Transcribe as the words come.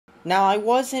Now, I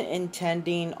wasn't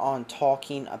intending on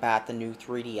talking about the new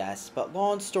 3DS, but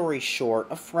long story short,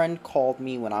 a friend called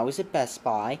me when I was at Best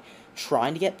Buy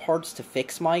trying to get parts to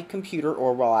fix my computer,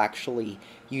 or well, actually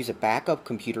use a backup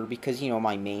computer because,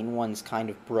 my main one's kind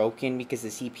of broken because the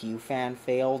CPU fan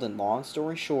failed, and long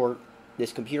story short,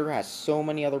 this computer has so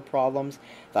many other problems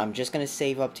that I'm just going to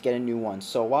save up to get a new one.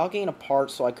 So while getting a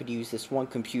part so I could use this one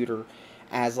computer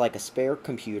as like a spare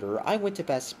computer, I went to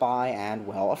Best Buy and,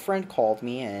 well, a friend called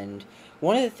me, and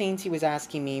one of the things he was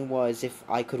asking me was if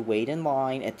I could wait in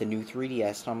line at the new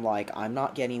 3DS, and I'm like, I'm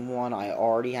not getting one, I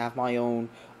already have my own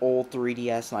old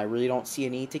 3DS, and I really don't see a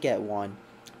need to get one.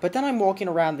 But then I'm walking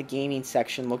around the gaming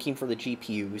section looking for the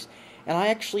GPUs, and I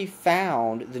actually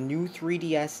found the new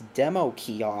 3DS demo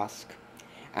kiosk.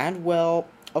 And well,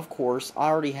 of course, I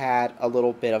already had a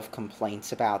little bit of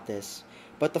complaints about this.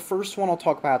 But the first one I'll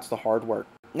talk about is the hardware.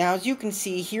 Now, as you can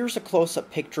see, here's a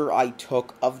close-up picture I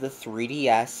took of the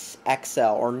 3DS XL,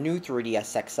 or new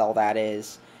 3DS XL that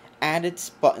is, and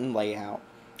its button layout.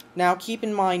 Now, keep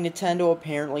in mind, Nintendo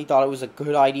apparently thought it was a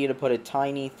good idea to put a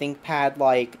tiny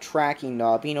ThinkPad-like tracking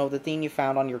nub, the thing you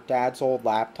found on your dad's old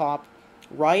laptop,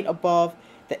 right above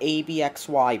the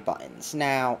ABXY buttons.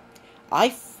 Now,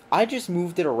 I just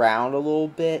moved it around a little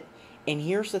bit, and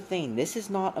here's the thing, this is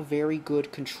not a very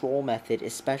good control method,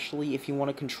 especially if you want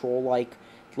to control, like,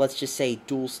 let's just say,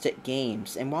 dual stick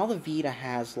games. And while the Vita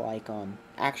has, like,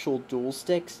 actual dual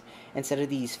sticks, instead of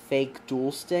these fake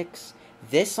dual sticks,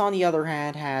 this, on the other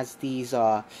hand, has these,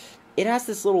 it has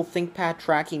this little ThinkPad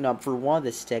tracking nub for one of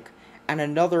the stick, and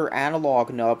another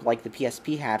analog nub like the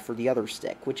PSP had for the other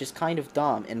stick, which is kind of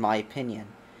dumb, in my opinion.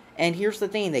 And here's the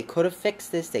thing, they could have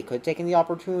fixed this, they could have taken the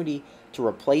opportunity to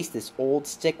replace this old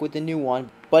stick with the new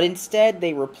one, but instead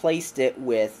they replaced it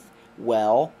with,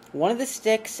 well, one of the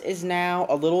sticks is now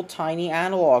a little tiny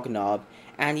analog nub,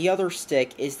 and the other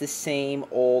stick is the same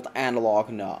old analog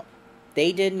nub.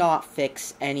 They did not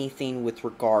fix anything with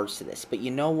regards to this, but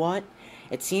you know what?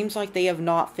 It seems like they have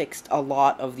not fixed a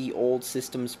lot of the old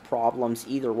system's problems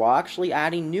either, while actually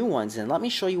adding new ones, and let me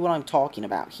show you what I'm talking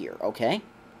about here, okay?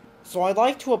 So I'd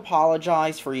like to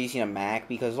apologize for using a Mac,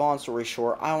 because long story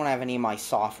short, I don't have any of my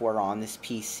software on this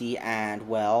PC, and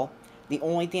well, the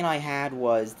only thing I had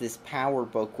was this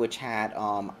PowerBook, which had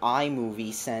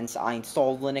iMovie, since I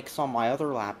installed Linux on my other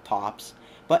laptops.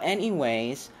 But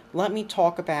anyways, let me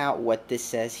talk about what this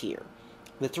says here.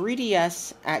 The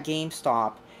 3DS at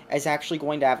GameStop is actually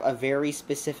going to have a very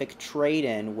specific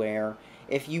trade-in, where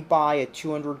if you buy a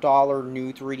 $200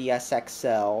 new 3DS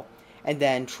XL, and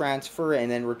then transfer it and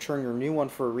then return your new one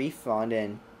for a refund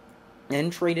and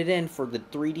then trade it in for the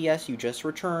 3DS you just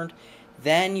returned,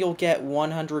 then you'll get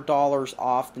 $100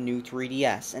 off the new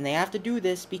 3DS. And they have to do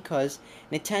this because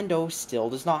Nintendo still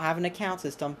does not have an account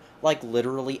system like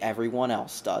literally everyone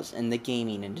else does in the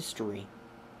gaming industry.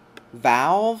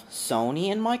 Valve, Sony,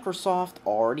 and Microsoft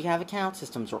already have account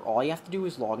systems where all you have to do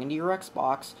is log into your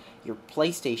Xbox, your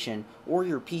PlayStation, or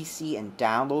your PC and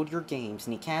download your games.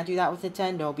 And you can't do that with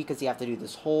Nintendo because you have to do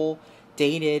this whole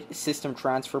dated system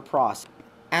transfer process.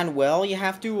 And well, you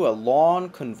have to do a long,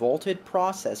 convoluted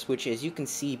process, which, as you can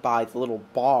see by the little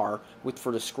bar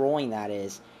for the scrolling that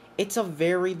is, it's a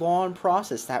very long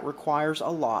process that requires a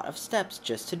lot of steps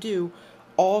just to do.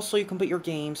 Also, you can put your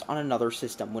games on another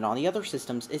system, when on the other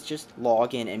systems, it's just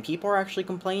log in, and people are actually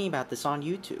complaining about this on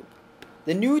YouTube.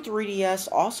 The new 3DS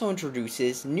also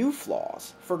introduces new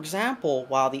flaws. For example,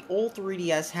 while the old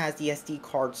 3DS has the SD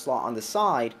card slot on the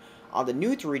side, on the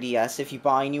new 3DS, if you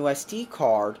buy a new SD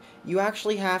card, you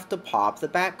actually have to pop the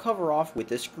back cover off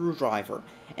with a screwdriver.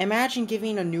 Imagine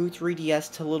giving a new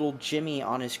 3DS to little Jimmy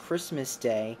on his Christmas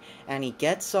day, and he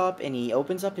gets up and he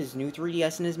opens up his new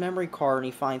 3DS and his memory card, and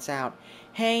he finds out,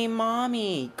 "Hey,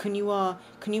 Mommy, can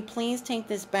you please take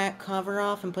this back cover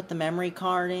off and put the memory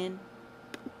card in?"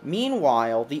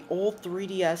 Meanwhile, the old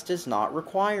 3DS does not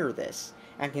require this,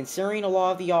 and considering a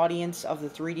lot of the audience of the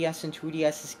 3DS and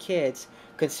 2DS is kids,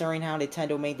 considering how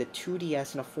Nintendo made the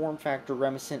 2DS in a form factor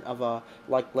reminiscent of a,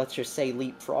 like, let's just say,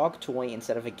 leapfrog toy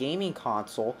instead of a gaming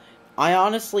console, I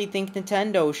honestly think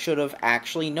Nintendo should have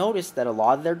actually noticed that a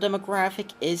lot of their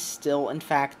demographic is still, in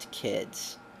fact,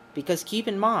 kids. Because keep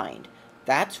in mind,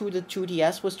 that's who the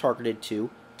 2DS was targeted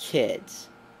to, kids.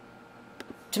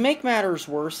 To make matters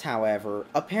worse, however,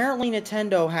 apparently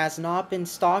Nintendo has not been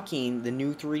stocking the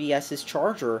new 3DS's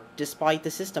charger, despite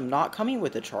the system not coming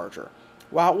with a charger.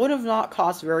 While it would have not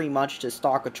cost very much to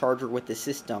stock a charger with the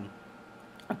system,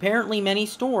 apparently many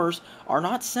stores are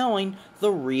not selling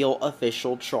the real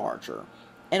official charger.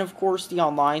 And of course, the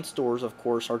online stores, of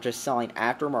course, are just selling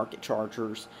aftermarket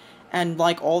chargers. And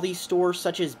like all these stores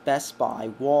such as Best Buy,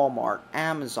 Walmart,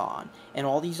 Amazon, and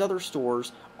all these other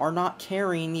stores are not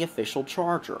carrying the official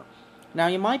charger. Now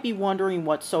you might be wondering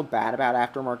what's so bad about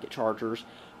aftermarket chargers.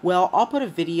 Well, I'll put a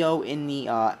video in the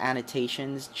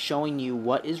annotations showing you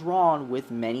what is wrong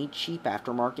with many cheap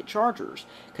aftermarket chargers,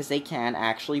 because they can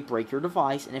actually break your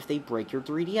device, and if they break your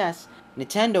 3DS,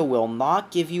 Nintendo will not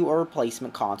give you a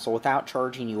replacement console without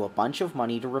charging you a bunch of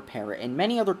money to repair it, and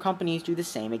many other companies do the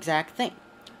same exact thing.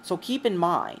 So keep in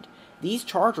mind, these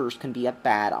chargers can be a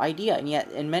bad idea, and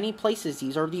yet in many places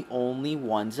these are the only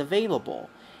ones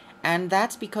available. And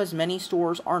that's because many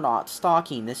stores are not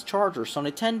stocking this charger. So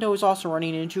Nintendo is also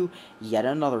running into yet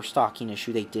another stocking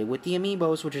issue they did with the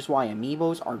Amiibos, which is why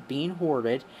Amiibos are being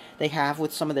hoarded. They have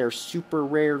with some of their super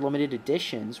rare limited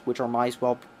editions, which are might as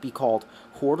well be called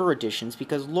hoarder editions,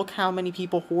 because look how many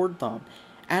people hoard them.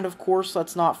 And of course,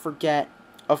 let's not forget,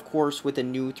 of course, with the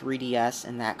new 3DS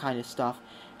and that kind of stuff,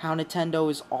 how Nintendo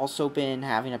has also been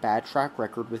having a bad track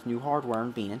record with new hardware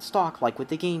and being in stock, like with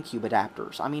the GameCube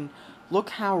adapters. I mean,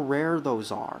 look how rare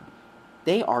those are.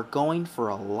 They are going for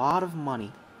a lot of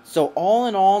money. So all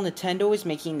in all, Nintendo is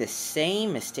making the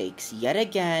same mistakes yet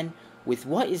again with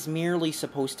what is merely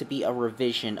supposed to be a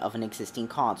revision of an existing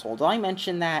console. Did I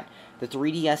mention that the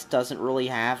 3DS doesn't really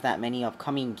have that many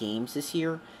upcoming games this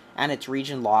year? And it's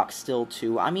region locked still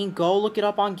too. I mean, go look it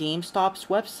up on GameStop's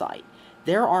website.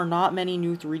 There are not many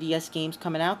new 3DS games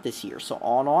coming out this year, so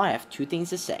all in all, I have two things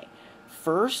to say.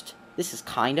 First, this is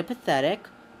kinda pathetic,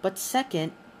 but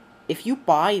second, if you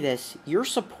buy this, you're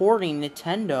supporting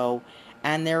Nintendo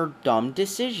and their dumb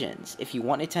decisions. If you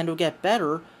want Nintendo to get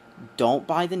better, don't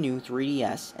buy the new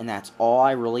 3DS, and that's all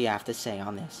I really have to say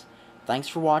on this. Thanks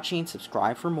for watching,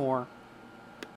 subscribe for more.